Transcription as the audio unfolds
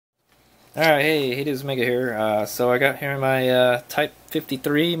Alright, hey, Hades Mega here. So I got here my Type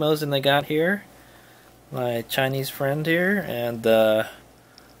 53 Mosin Nagant here, my Chinese friend here, and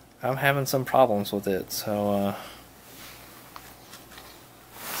I'm having some problems with it. So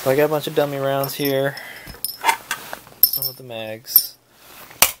I got a bunch of dummy rounds here, some of the mags.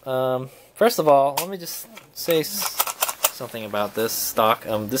 First of all, let me just say something about this stock.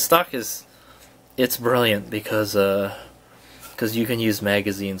 This stock it's brilliant because you can use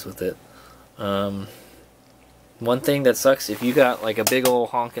magazines with it. One thing that sucks, if you got like a big old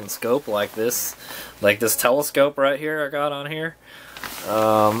honking scope like this telescope right here I got on here,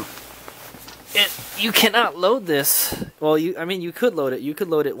 you cannot load this. Well, I mean you could load it. You could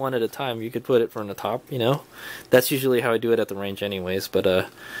load it one at a time. You could put it from the top, you know. That's usually how I do it at the range anyways, but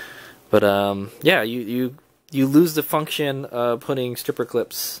yeah, you lose the function of putting stripper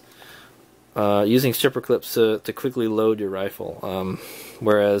clips, using stripper clips to quickly load your rifle,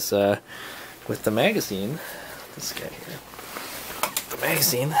 whereas with the magazine, this guy here, the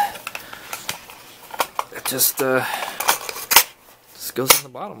magazine, it just goes in the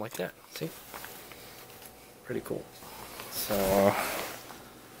bottom like that. See? Pretty cool. So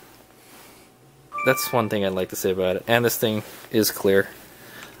that's one thing I'd like to say about it. And this thing is clear.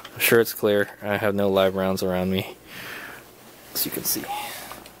 I'm sure it's clear. I have no live rounds around me, as you can see.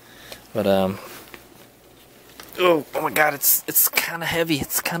 But oh my God, it's kind of heavy.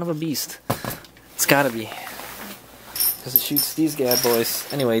 It's kind of a beast. It's gotta be, because it shoots these bad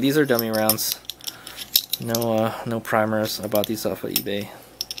boys. Anyway, these are dummy rounds. No primers. I bought these off of eBay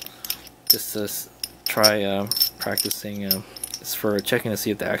just to try practicing. It's for checking to see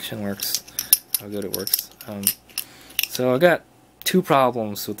if the action works, how good it works. So I got two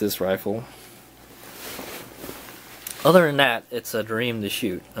problems with this rifle. Other than that, it's a dream to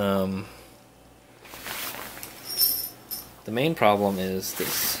shoot. The main problem is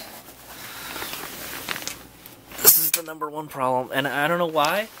this. This is the number one problem, and I don't know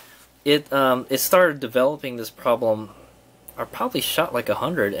why. It started developing this problem. I probably shot like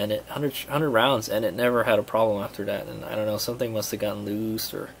 100 rounds, and it never had a problem after that. And I don't know, something must have gotten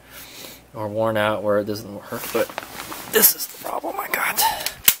loose or worn out where it doesn't work. But this is the problem I got.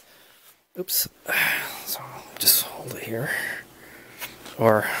 Oops. So just hold it here,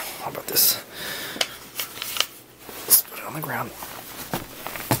 or how about this? Let's put it on the ground.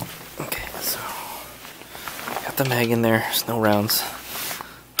 Okay, so got the mag in there. There's no rounds.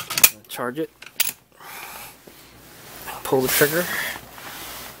 I'm gonna charge it. Pull the trigger,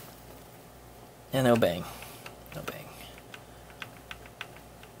 and no bang, no bang.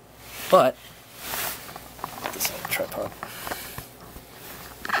 But put this on the tripod.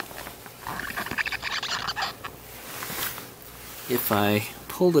 If I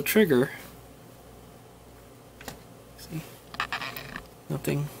pull the trigger, see,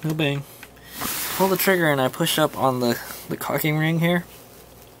 nothing, no bang. Pull the trigger and I push up on the cocking ring here.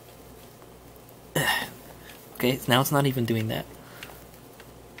 Okay, now it's not even doing that.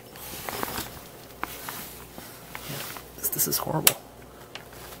 Yeah, this is horrible.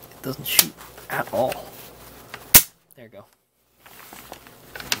 It doesn't shoot at all. There you go.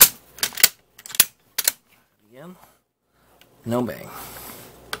 Again. No bang.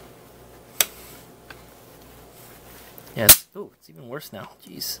 Yeah, it's even worse now.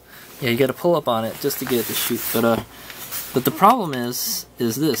 Jeez. Yeah, you gotta pull up on it just to get it to shoot. But the problem is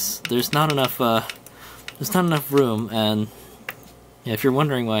this. There's not enough room, and yeah, if you're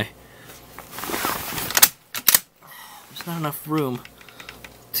wondering why, there's not enough room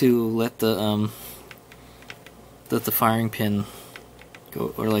to let the firing pin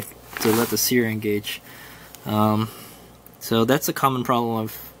go, or like to let the sear engage. So that's a common problem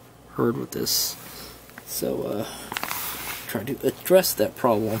I've heard with this. So trying to address that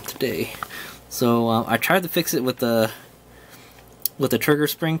problem today. So I tried to fix it with the trigger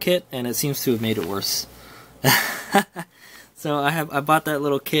spring kit, and it seems to have made it worse. So I bought that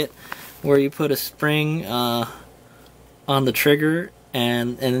little kit where you put a spring on the trigger,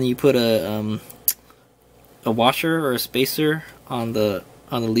 and then you put a washer or a spacer on the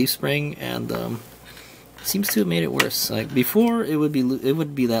leaf spring, and seems to have made it worse. Like before, it would be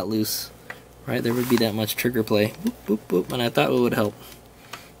that loose, right? There would be that much trigger play, boop, boop, boop, and I thought it would help.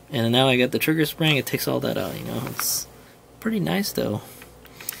 And now I got the trigger spring; it takes all that out. You know, it's pretty nice though.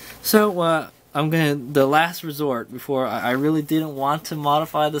 So the last resort before I really didn't want to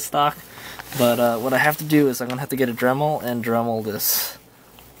modify the stock, but what I have to do is I'm gonna have to get a Dremel and Dremel this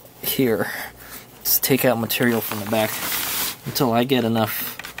here. Just take out material from the back until I get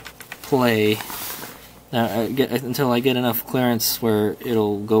enough play. Until I get enough clearance where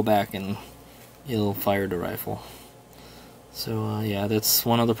it'll go back and it'll fire the rifle. So yeah, that's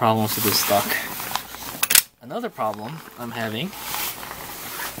one of the problems with this stock. Another problem I'm having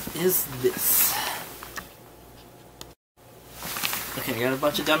is this. Okay, I got a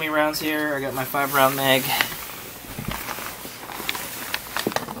bunch of dummy rounds here. I got my 5-round mag.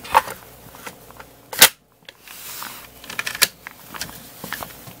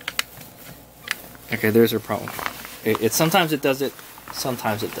 Okay, there's our problem. It sometimes it does it,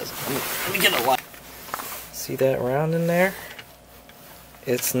 sometimes it doesn't. Let me get a light. See that round in there?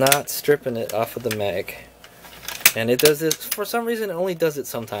 It's not stripping it off of the mag. And it does it, for some reason it only does it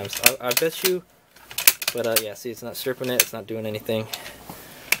sometimes. I bet you, but yeah, see, it's not stripping it, it's not doing anything.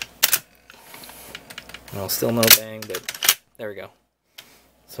 Well, still no bang, but there we go.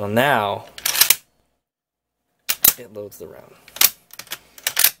 So now, it loads the round.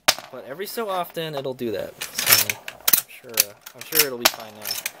 But every so often it'll do that. So I'm sure it'll be fine now.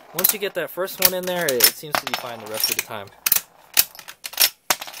 Once you get that first one in there, it seems to be fine the rest of the time.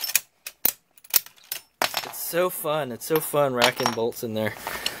 It's so fun. It's so fun racking bolts in there.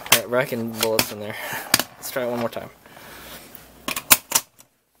 Racking bullets in there. Let's try it one more time.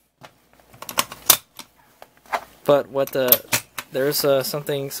 But there's some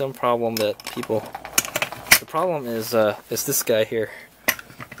problem that people. The problem is this guy here.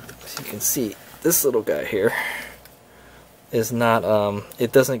 As you can see, this little guy here is not,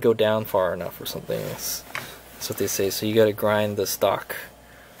 it doesn't go down far enough or something. That's what they say. So you gotta grind the stock.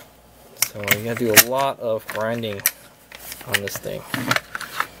 So you gotta do a lot of grinding on this thing.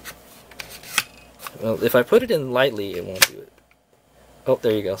 Well, if I put it in lightly, it won't do it. Oh,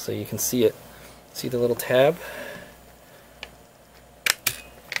 there you go. So you can see it. See the little tab?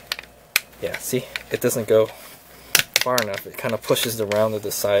 Yeah, see? It doesn't go far enough. It kind of pushes the round to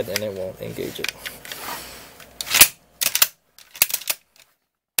the side and it won't engage it.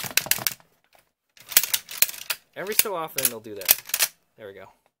 Every so often it'll do that. There we go.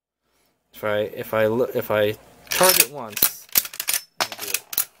 If I charge it once, it'll do it.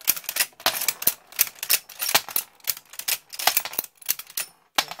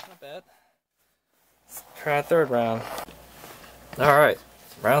 Okay, not bad. Let's try a third round. All right,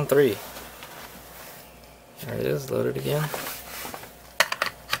 round 3. There it is, loaded again.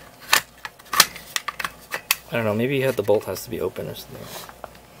 I don't know, maybe the bolt has to be open or something.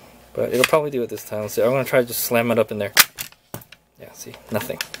 But it'll probably do it this time. Let's see, I'm going to try to just slam it up in there. Yeah, see,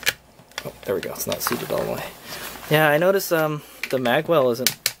 nothing. Oh, there we go, it's not seated all the way. Yeah, I noticed the magwell isn't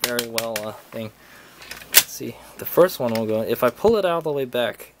very well thing. Let's see, the first one will go, if I pull it all the way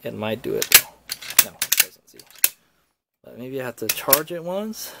back, it might do it. No, it doesn't, see. But maybe I have to charge it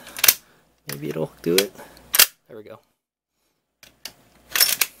once. Maybe it'll do it. There we go.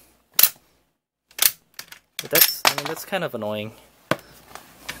 But that's kind of annoying.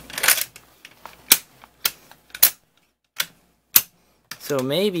 So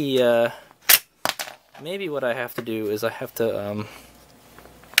maybe what I have to do is I have to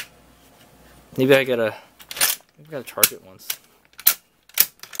maybe I gotta charge it once.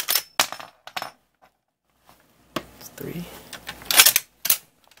 It's 3.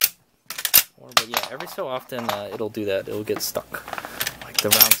 But yeah, every so often it'll do that. It'll get stuck. Like the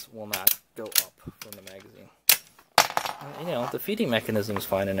rounds will not go up from the magazine. You know, the feeding mechanism is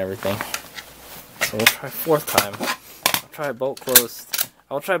fine and everything. So we'll try 4th time. I'll try bolt closed.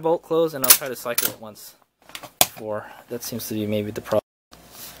 I'll try bolt closed and I'll try to cycle it once before. That seems to be maybe the problem.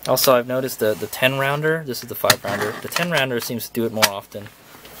 Also, I've noticed the 10 rounder. This is the 5 rounder. The 10 rounder seems to do it more often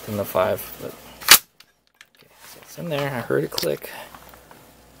than the 5. But okay, so it's in there. I heard it click.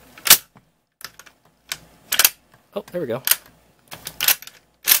 Oh, there we go.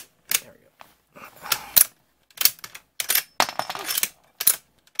 There we go.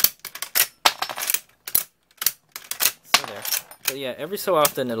 So there. But yeah, every so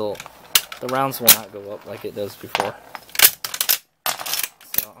often the rounds will not go up like it does before.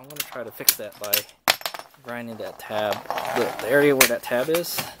 So I'm going to try to fix that by grinding that tab. The area where that tab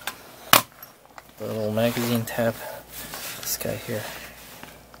is. The little magazine tab. This guy here.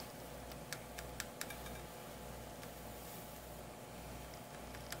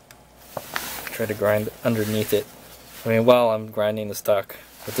 Try to grind underneath it. I mean, while I'm grinding the stock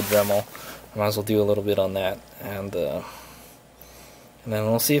with the Dremel, I might as well do a little bit on that, and then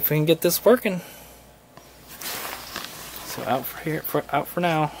we'll see if we can get this working. So out for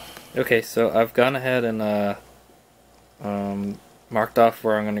now. Okay, so I've gone ahead and marked off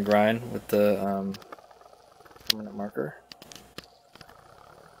where I'm going to grind with the permanent marker.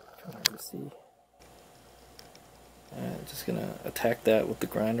 Trying to see. Just gonna attack that with the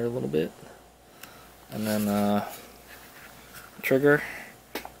grinder a little bit. And then trigger,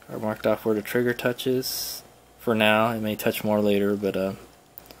 I marked off where the trigger touches for now. It may touch more later, but I'm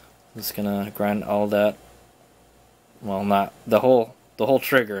just gonna grind all that. Well, not the whole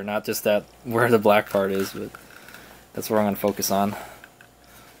trigger, not just that where the black part is, but that's where I'm gonna focus on.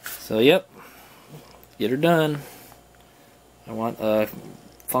 So yep, get her done. I want a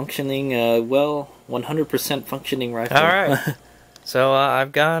functioning, well, 100% functioning rifle. Alright, so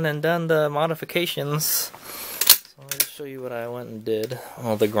I've gone and done the modifications. So let me just show you what I went and did.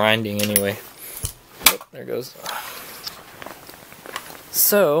 Well, the grinding anyway. Oh, there it goes.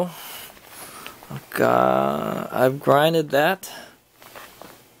 So, I've grinded that.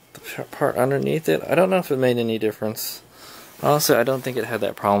 The part underneath it. I don't know if it made any difference. Honestly, I don't think it had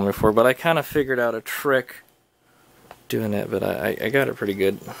that problem before, but I kind of figured out a trick doing it, but I got it pretty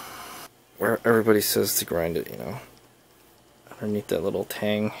good. Where everybody says to grind it, you know, underneath that little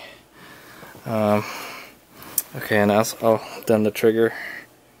tang. Okay, and also done the trigger.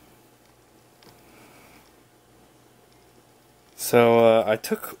 So I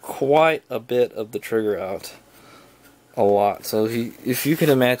took quite a bit of the trigger out, a lot. So if you can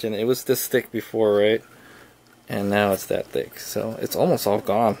imagine, it was this thick before, right? And now it's that thick, so it's almost all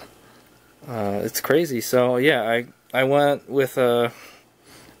gone. It's crazy. So yeah, I went with I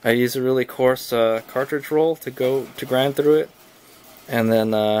used a really coarse cartridge roll to grind through it, and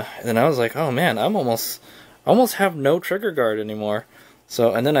then I was like, oh man, I almost have no trigger guard anymore.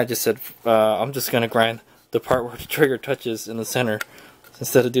 So and then I just said, I'm just gonna grind the part where the trigger touches in the center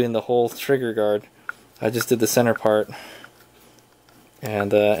instead of doing the whole trigger guard. I just did the center part,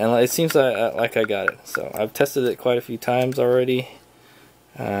 and it seems like I got it. So I've tested it quite a few times already,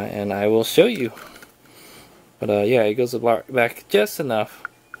 and I will show you. But yeah, it goes back just enough.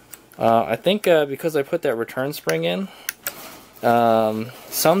 I think because I put that return spring in,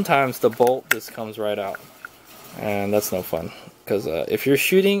 sometimes the bolt just comes right out, and that's no fun. Because if you're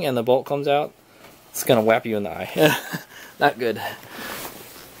shooting and the bolt comes out, it's gonna whap you in the eye. Not good.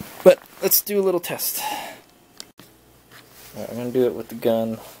 But let's do a little test. Alright, I'm gonna do it with the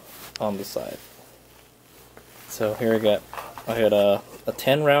gun on the side. So here I had a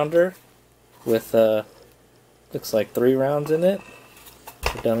 10 rounder with looks like 3 rounds in it,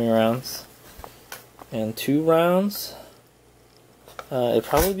 dummy rounds, and 2 rounds. It'd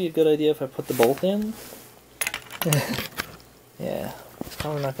probably be a good idea if I put the bolt in. Yeah, it's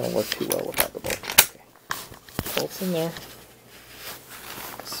probably not going to work too well without the bolt. Okay, bolt's in there.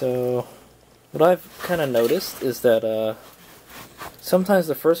 So what I've kind of noticed is that sometimes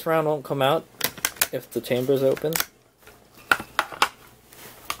the first round won't come out if the chamber's open.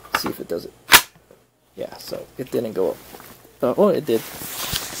 Let's see if it does it. Yeah, so it didn't go up. Oh, it did.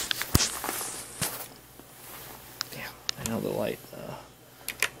 Damn, I know the light.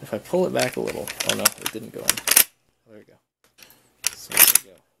 If I pull it back a little. Oh no, it didn't go in. There we go. So there we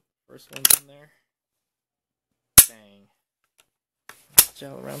go. First one's in there. Bang. Watch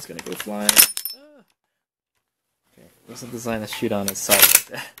out, the round's gonna go flying. Ah. Okay, wasn't designed to shoot on its side like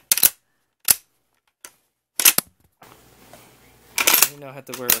that. I now have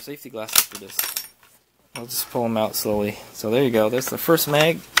to wear our safety glasses for this. I'll just pull them out slowly. So there you go. There's the first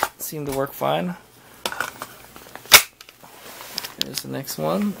mag. Seemed to work fine. Here's the next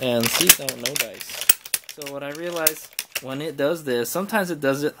one. And see, no dice. So what I realized when it does this, sometimes it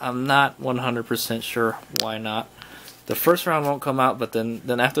does it. I'm not 100% sure why not. The first round won't come out, but then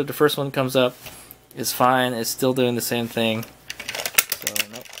after the first one comes up, it's fine. It's still doing the same thing. So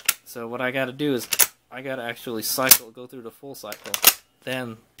nope. So what I got to do is I got to actually go through the full cycle.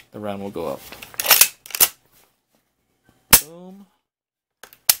 Then the round will go up. Boom.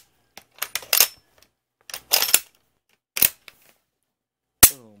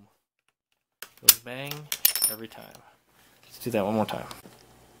 Boom. Goes bang every time. Let's do that one more time.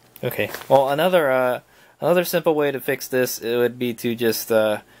 Okay. Well, another simple way to fix this, it would be to just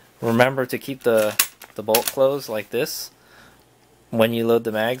remember to keep the bolt closed like this when you load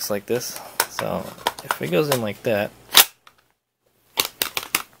the mags like this. So if it goes in like that,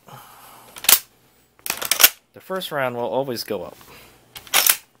 the first round will always go up.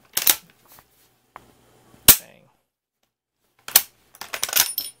 Bang.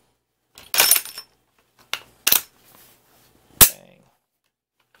 Bang.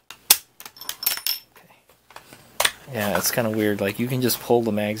 Okay. Yeah, it's kind of weird. Like, you can just pull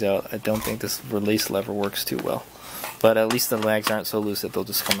the mags out. I don't think this release lever works too well. But at least the mags aren't so loose that they'll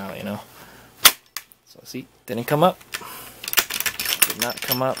just come out, you know. So see, didn't come up. Did not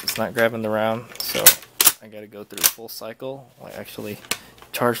come up. It's not grabbing the round. So I gotta go through a full cycle. I actually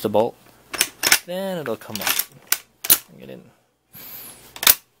charge the bolt, then it'll come up. Get in.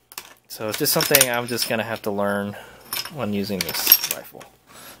 So it's just something I'm just gonna have to learn when using this rifle,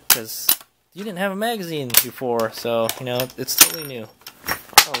 because you didn't have a magazine before, so you know it's totally new.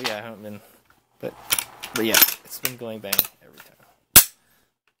 Oh yeah, I haven't been, but yeah, it's been going bang every time.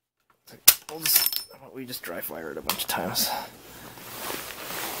 We just dry fire it a bunch of times.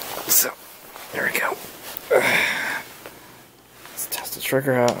 So there we go. Let's test the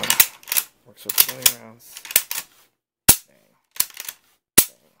trigger out. Works with 20 rounds. Bang,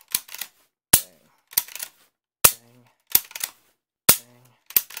 bang, bang, bang, bang, bang.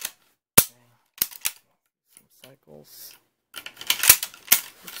 Some cycles.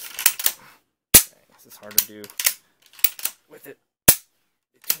 Oops. Okay, this is hard to do with it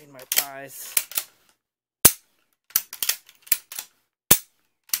between my thighs.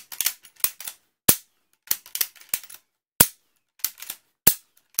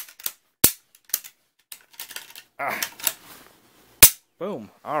 Boom.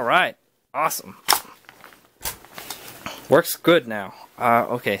 All right. Awesome. Works good now.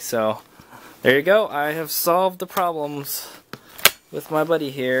 Okay, so there you go. I have solved the problems with my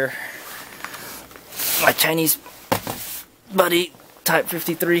buddy here. My Chinese buddy, Type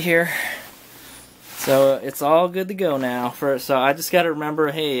 53 here. So it's all good to go now. So I just got to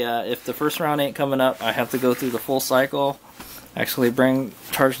remember, hey, if the first round ain't coming up, I have to go through the full cycle, actually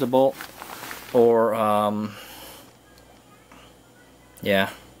charge the bolt, or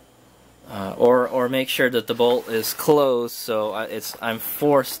yeah, or make sure that the bolt is closed, so I'm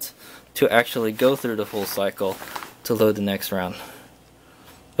forced to actually go through the full cycle to load the next round.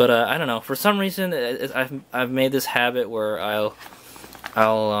 But I don't know, for some reason I've made this habit where I'll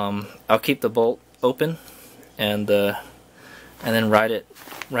keep the bolt open and then ride it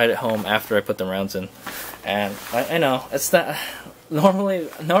home after I put the rounds in. And I know it's not normally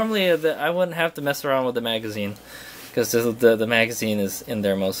I wouldn't have to mess around with the magazine, because the magazine is in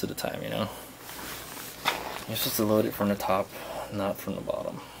there most of the time, you know. You're supposed to load it from the top, not from the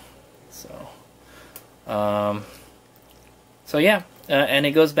bottom. So yeah, and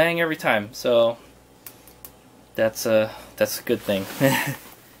it goes bang every time. So that's a good thing.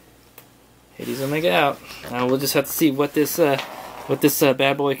 Hades Omega out. We'll just have to see what this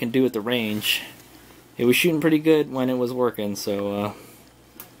bad boy can do at the range. It was shooting pretty good when it was working, so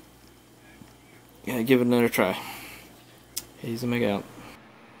yeah, give it another try. Hades Omega out.